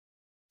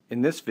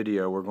In this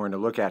video, we're going to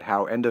look at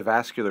how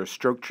endovascular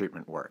stroke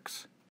treatment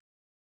works.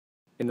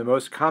 In the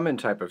most common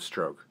type of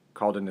stroke,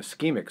 called an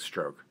ischemic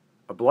stroke,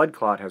 a blood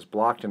clot has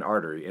blocked an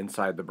artery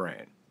inside the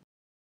brain.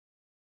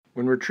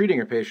 When we're treating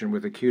a patient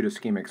with acute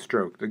ischemic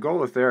stroke, the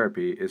goal of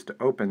therapy is to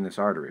open this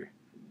artery,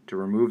 to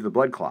remove the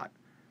blood clot,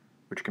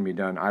 which can be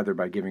done either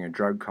by giving a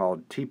drug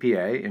called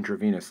TPA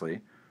intravenously,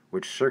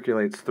 which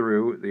circulates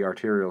through the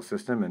arterial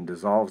system and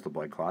dissolves the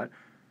blood clot,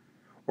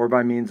 or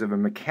by means of a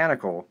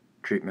mechanical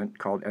treatment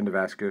called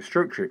endovascular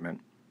stroke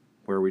treatment,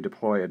 where we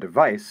deploy a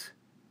device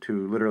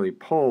to literally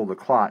pull the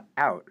clot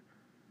out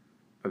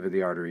of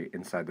the artery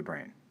inside the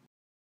brain.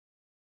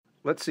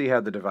 Let's see how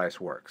the device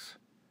works.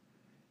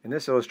 In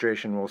this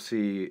illustration, we'll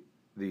see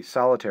the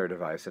solitaire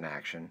device in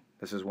action.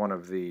 This is one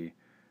of the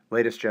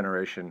latest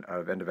generation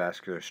of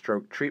endovascular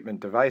stroke treatment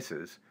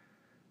devices,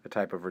 a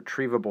type of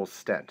retrievable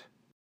stent.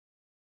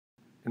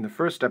 In the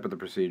first step of the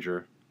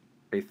procedure,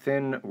 a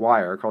thin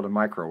wire called a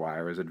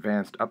microwire is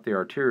advanced up the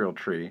arterial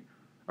tree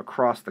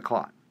across the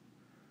clot.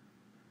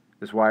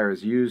 This wire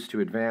is used to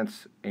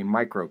advance a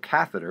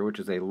microcatheter, which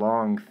is a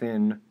long,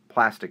 thin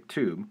plastic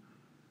tube,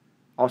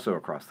 also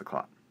across the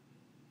clot.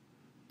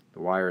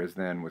 The wire is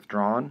then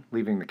withdrawn,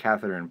 leaving the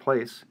catheter in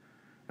place,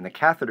 and the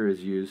catheter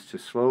is used to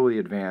slowly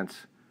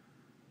advance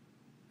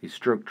the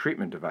stroke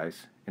treatment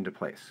device into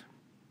place.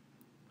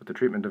 With the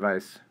treatment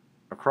device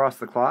across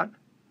the clot,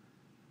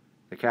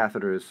 the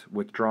catheter is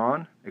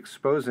withdrawn,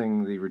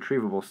 exposing the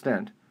retrievable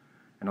stent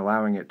and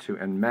allowing it to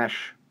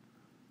enmesh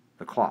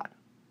the clot.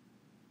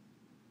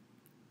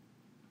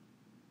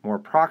 More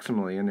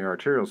proximally in the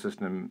arterial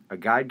system, a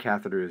guide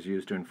catheter is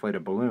used to inflate a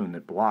balloon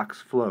that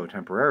blocks flow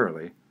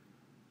temporarily,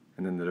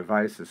 and then the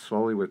device is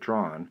slowly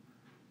withdrawn,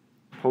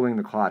 pulling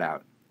the clot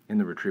out in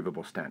the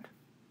retrievable stent.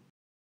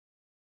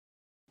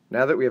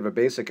 Now that we have a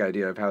basic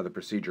idea of how the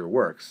procedure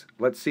works,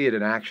 let's see it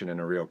in action in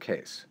a real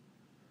case.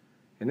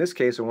 In this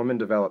case, a woman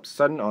develops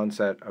sudden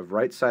onset of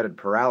right-sided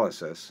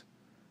paralysis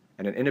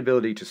and an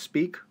inability to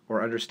speak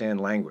or understand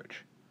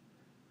language.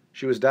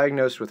 She was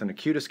diagnosed with an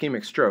acute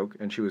ischemic stroke,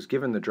 and she was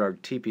given the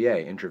drug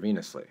TPA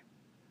intravenously.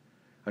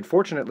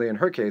 Unfortunately, in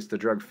her case, the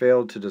drug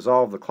failed to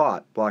dissolve the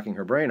clot blocking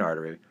her brain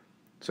artery,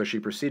 so she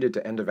proceeded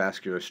to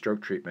endovascular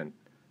stroke treatment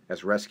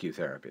as rescue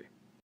therapy.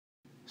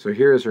 So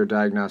here is her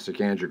diagnostic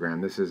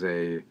angiogram. This is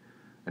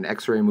an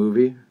X-ray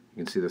movie. You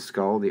can see the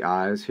skull, the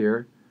eyes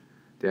here.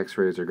 The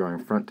X-rays are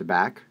going front to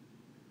back.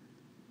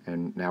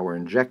 And now we're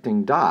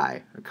injecting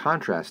dye, a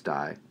contrast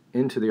dye,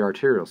 into the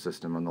arterial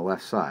system on the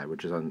left side,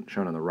 which is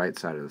shown on the right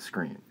side of the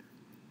screen.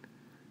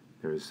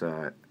 There's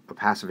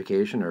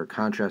opacification or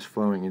contrast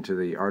flowing into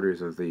the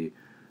arteries of the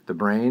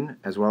brain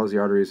as well as the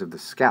arteries of the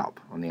scalp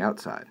on the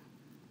outside.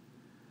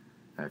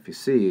 Now, if you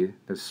see,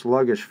 there's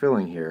sluggish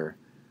filling here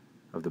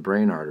of the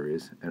brain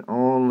arteries, and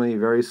only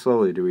very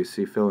slowly do we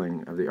see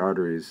filling of the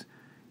arteries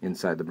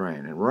inside the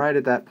brain. And right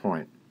at that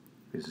point,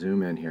 we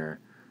zoom in here,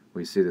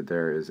 we see that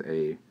there is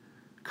a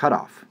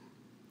cutoff.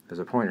 There's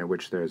a point at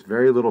which there's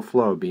very little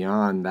flow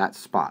beyond that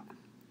spot.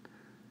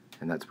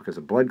 And that's because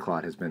a blood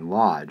clot has been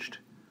lodged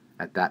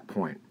at that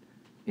point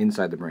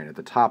inside the brain, at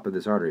the top of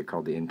this artery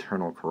called the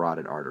internal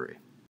carotid artery.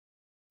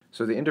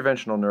 So the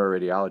interventional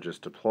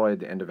neuroradiologist deployed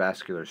the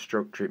endovascular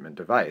stroke treatment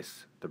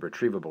device, the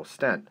retrievable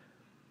stent,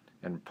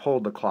 and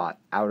pulled the clot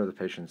out of the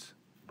patient's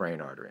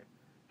brain artery.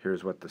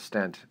 Here's what the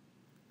stent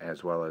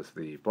as well as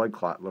the blood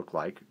clot look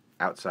like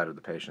outside of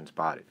the patient's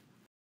body.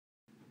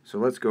 So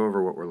let's go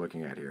over what we're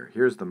looking at here.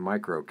 Here's the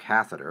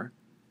microcatheter.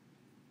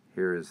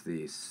 Here is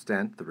the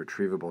stent, the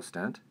retrievable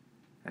stent,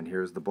 and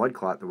here's the blood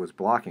clot that was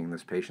blocking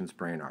this patient's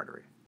brain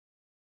artery.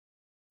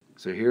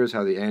 So here's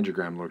how the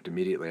angiogram looked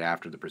immediately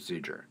after the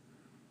procedure.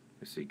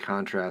 You see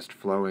contrast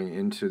flowing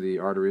into the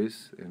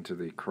arteries, into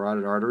the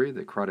carotid artery,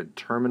 the carotid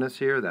terminus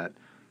here, that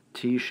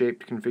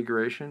T-shaped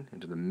configuration,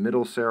 into the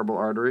middle cerebral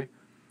artery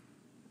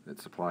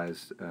that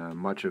supplies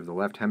much of the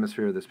left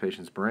hemisphere of this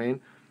patient's brain,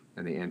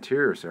 and the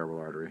anterior cerebral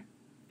artery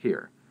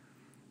here.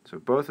 So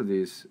both of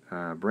these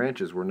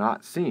branches were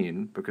not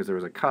seen because there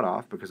was a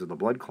cutoff because of the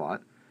blood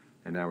clot,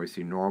 and now we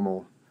see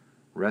normal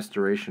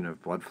restoration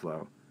of blood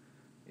flow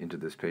into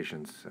this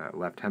patient's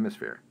left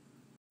hemisphere.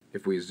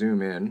 If we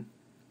zoom in,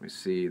 we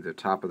see the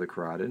top of the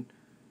carotid,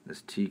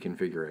 this T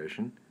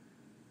configuration,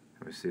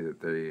 and we see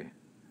that the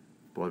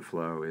blood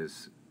flow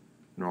is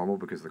normal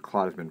because the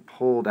clot has been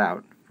pulled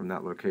out from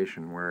that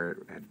location where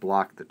it had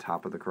blocked the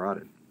top of the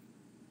carotid.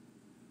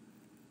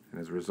 And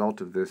as a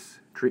result of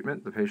this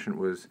treatment, the patient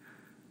was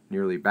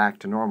nearly back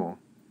to normal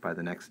by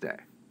the next day.